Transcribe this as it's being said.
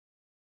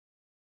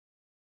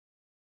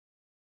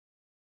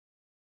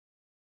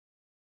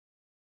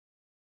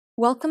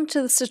Welcome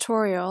to this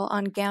tutorial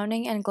on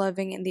gowning and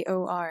gloving in the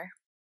OR.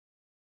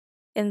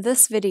 In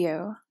this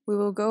video, we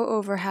will go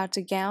over how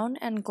to gown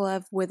and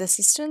glove with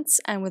assistance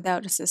and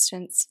without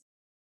assistance.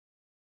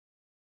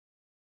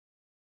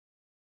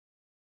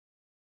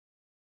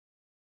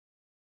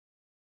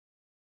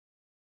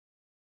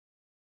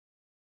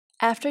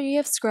 After you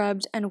have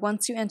scrubbed and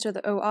once you enter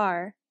the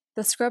OR,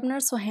 the scrub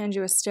nurse will hand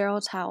you a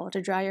sterile towel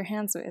to dry your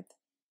hands with.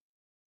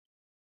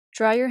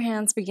 Dry your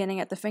hands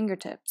beginning at the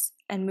fingertips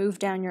and move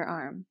down your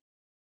arm.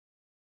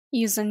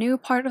 Use a new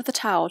part of the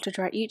towel to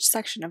dry each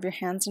section of your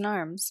hands and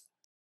arms.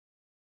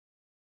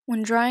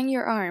 When drying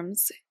your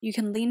arms, you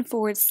can lean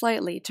forward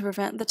slightly to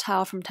prevent the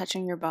towel from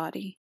touching your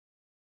body.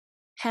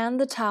 Hand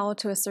the towel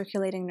to a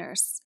circulating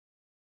nurse.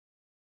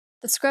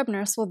 The scrub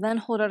nurse will then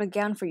hold out a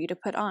gown for you to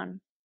put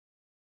on.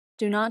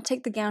 Do not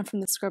take the gown from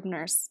the scrub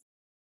nurse.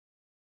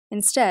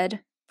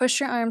 Instead, push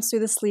your arms through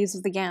the sleeves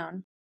of the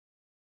gown.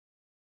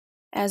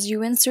 As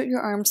you insert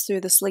your arms through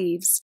the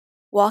sleeves,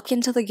 walk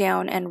into the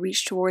gown and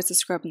reach towards the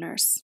scrub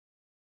nurse.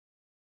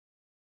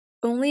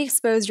 Only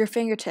expose your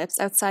fingertips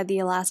outside the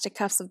elastic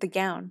cuffs of the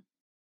gown.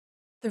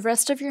 The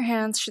rest of your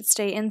hands should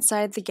stay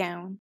inside the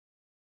gown.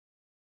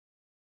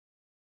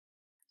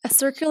 A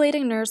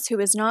circulating nurse who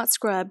is not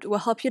scrubbed will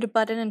help you to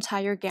button and tie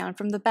your gown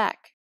from the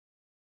back.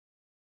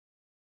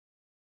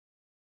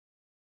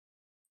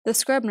 The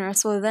scrub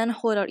nurse will then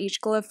hold out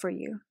each glove for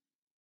you.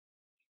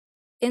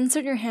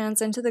 Insert your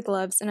hands into the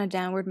gloves in a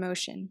downward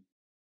motion.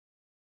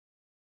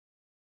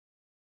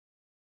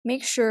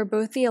 Make sure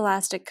both the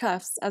elastic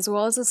cuffs as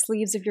well as the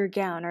sleeves of your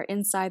gown are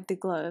inside the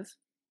glove.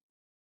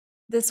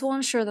 This will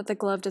ensure that the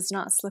glove does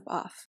not slip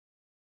off.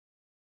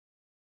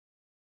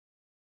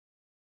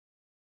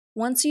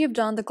 Once you have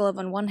donned the glove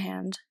on one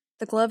hand,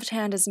 the gloved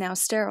hand is now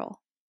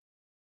sterile.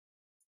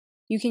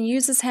 You can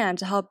use this hand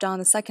to help don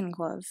the second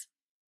glove.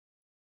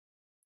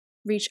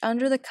 Reach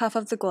under the cuff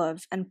of the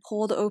glove and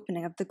pull the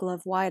opening of the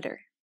glove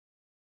wider.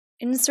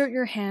 Insert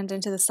your hand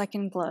into the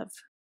second glove.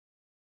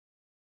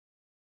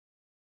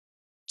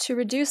 To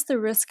reduce the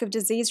risk of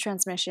disease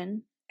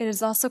transmission, it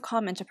is also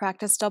common to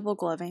practice double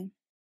gloving.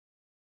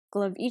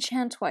 Glove each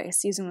hand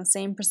twice using the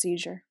same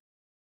procedure.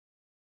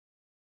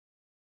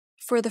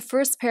 For the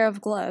first pair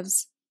of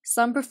gloves,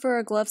 some prefer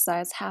a glove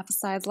size half a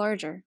size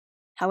larger.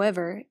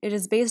 However, it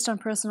is based on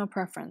personal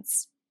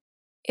preference.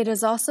 It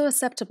is also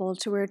acceptable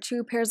to wear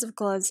 2 pairs of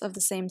gloves of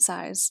the same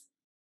size.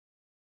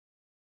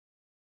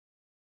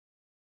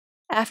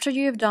 After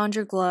you have donned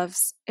your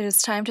gloves, it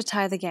is time to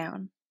tie the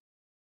gown.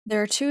 There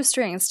are 2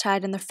 strings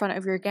tied in the front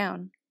of your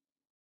gown.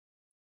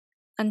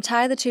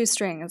 Untie the 2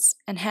 strings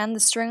and hand the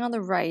string on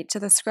the right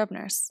to the scrub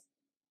nurse.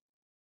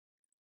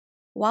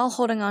 While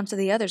holding on to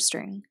the other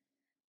string,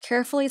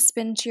 carefully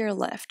spin to your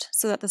left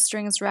so that the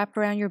strings wrap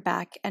around your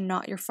back and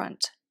not your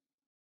front.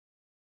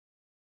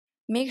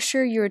 Make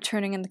sure you are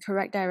turning in the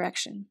correct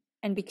direction,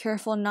 and be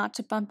careful not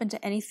to bump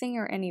into anything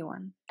or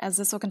anyone, as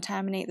this will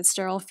contaminate the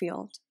sterile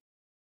field.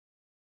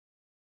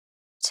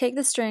 Take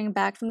the string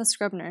back from the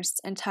scrub nurse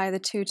and tie the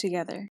 2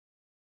 together.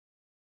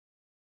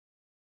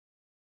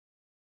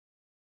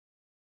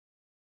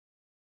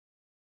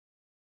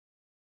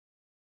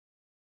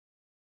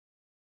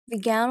 The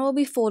gown will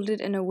be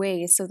folded in a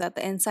way so that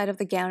the inside of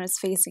the gown is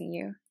facing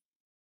you.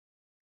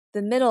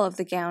 The middle of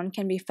the gown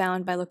can be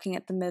found by looking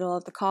at the middle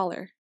of the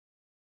collar.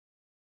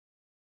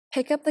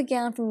 Pick up the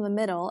gown from the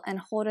middle and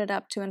hold it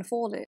up to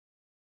unfold it.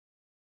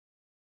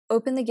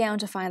 Open the gown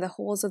to find the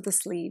holes of the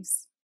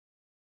sleeves.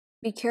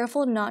 Be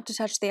careful not to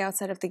touch the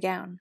outside of the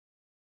gown.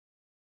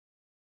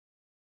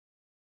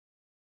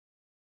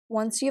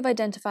 Once you have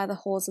identified the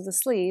holes of the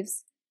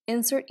sleeves,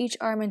 insert each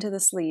arm into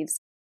the sleeves.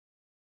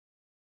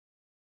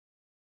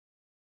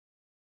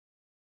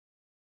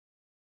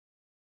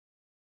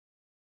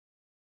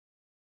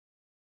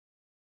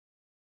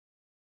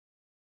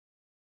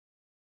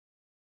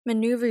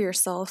 Maneuver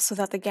yourself so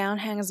that the gown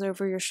hangs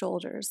over your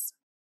shoulders.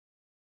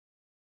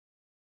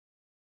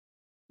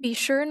 Be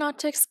sure not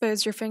to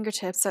expose your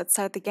fingertips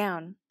outside the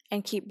gown,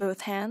 and keep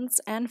both hands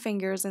and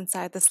fingers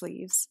inside the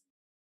sleeves.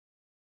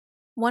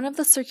 One of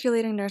the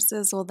circulating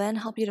nurses will then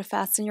help you to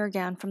fasten your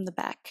gown from the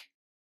back.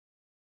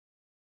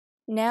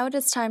 Now it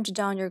is time to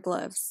don your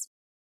gloves.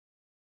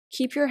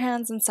 Keep your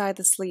hands inside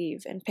the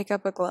sleeve and pick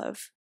up a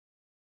glove.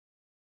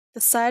 The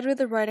side with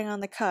the writing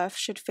on the cuff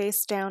should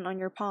face down on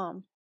your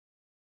palm.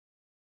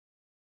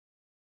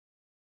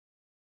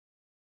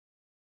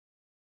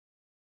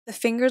 The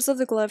fingers of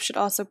the glove should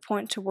also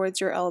point towards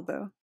your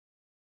elbow.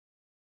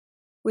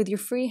 With your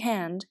free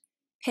hand,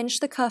 pinch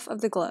the cuff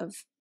of the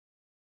glove.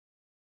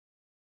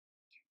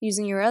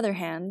 Using your other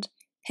hand,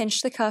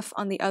 pinch the cuff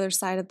on the other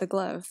side of the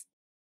glove.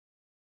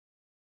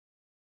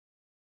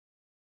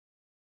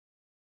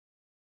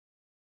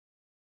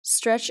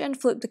 Stretch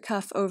and flip the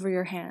cuff over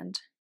your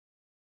hand.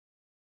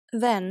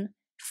 Then,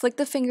 flick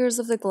the fingers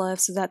of the glove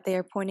so that they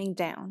are pointing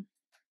down.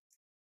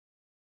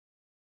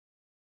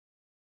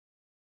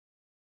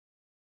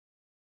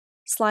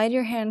 Slide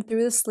your hand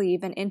through the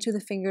sleeve and into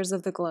the fingers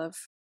of the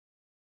glove.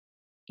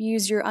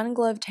 Use your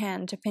ungloved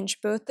hand to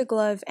pinch both the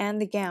glove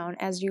and the gown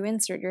as you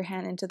insert your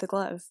hand into the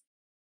glove.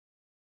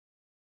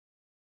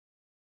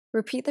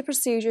 Repeat the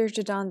procedure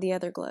to don the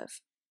other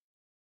glove.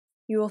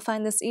 You will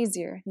find this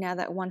easier now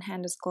that one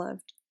hand is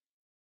gloved.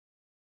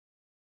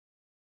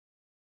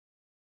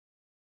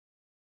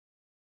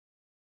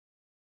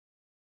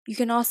 You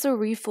can also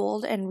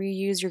refold and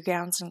reuse your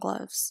gowns and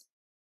gloves.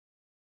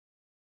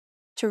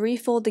 To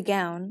refold the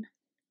gown,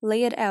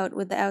 lay it out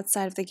with the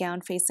outside of the gown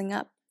facing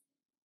up.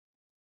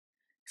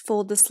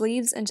 Fold the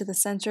sleeves into the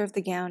center of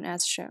the gown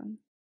as shown.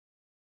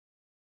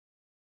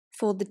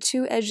 Fold the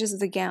two edges of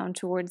the gown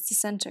towards the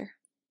center.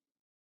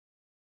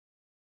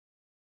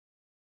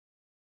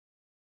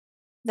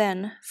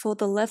 Then, fold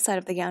the left side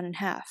of the gown in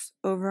half,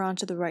 over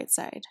onto the right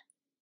side.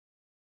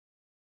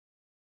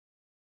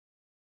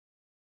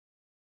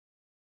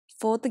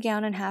 Fold the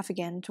gown in half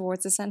again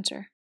towards the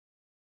center.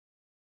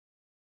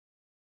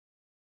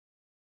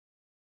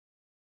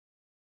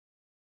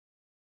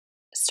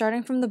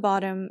 Starting from the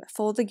bottom,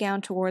 fold the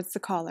gown towards the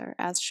collar,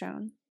 as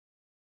shown.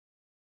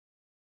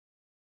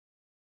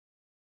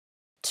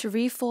 To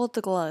refold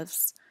the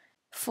gloves,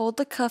 fold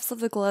the cuffs of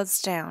the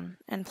gloves down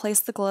and place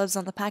the gloves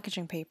on the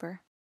packaging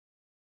paper.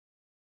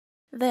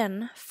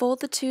 Then, fold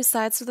the two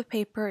sides of the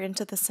paper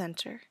into the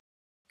center.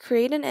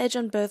 Create an edge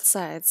on both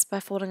sides by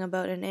folding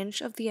about an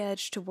inch of the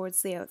edge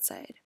towards the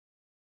outside.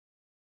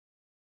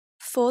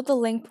 Fold the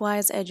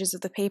lengthwise edges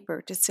of the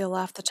paper to seal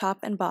off the top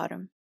and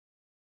bottom.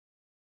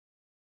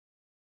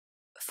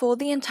 Fold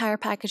the entire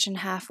package in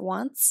half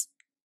once,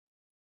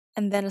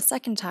 and then a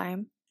second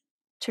time,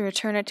 to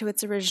return it to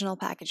its original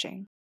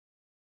packaging.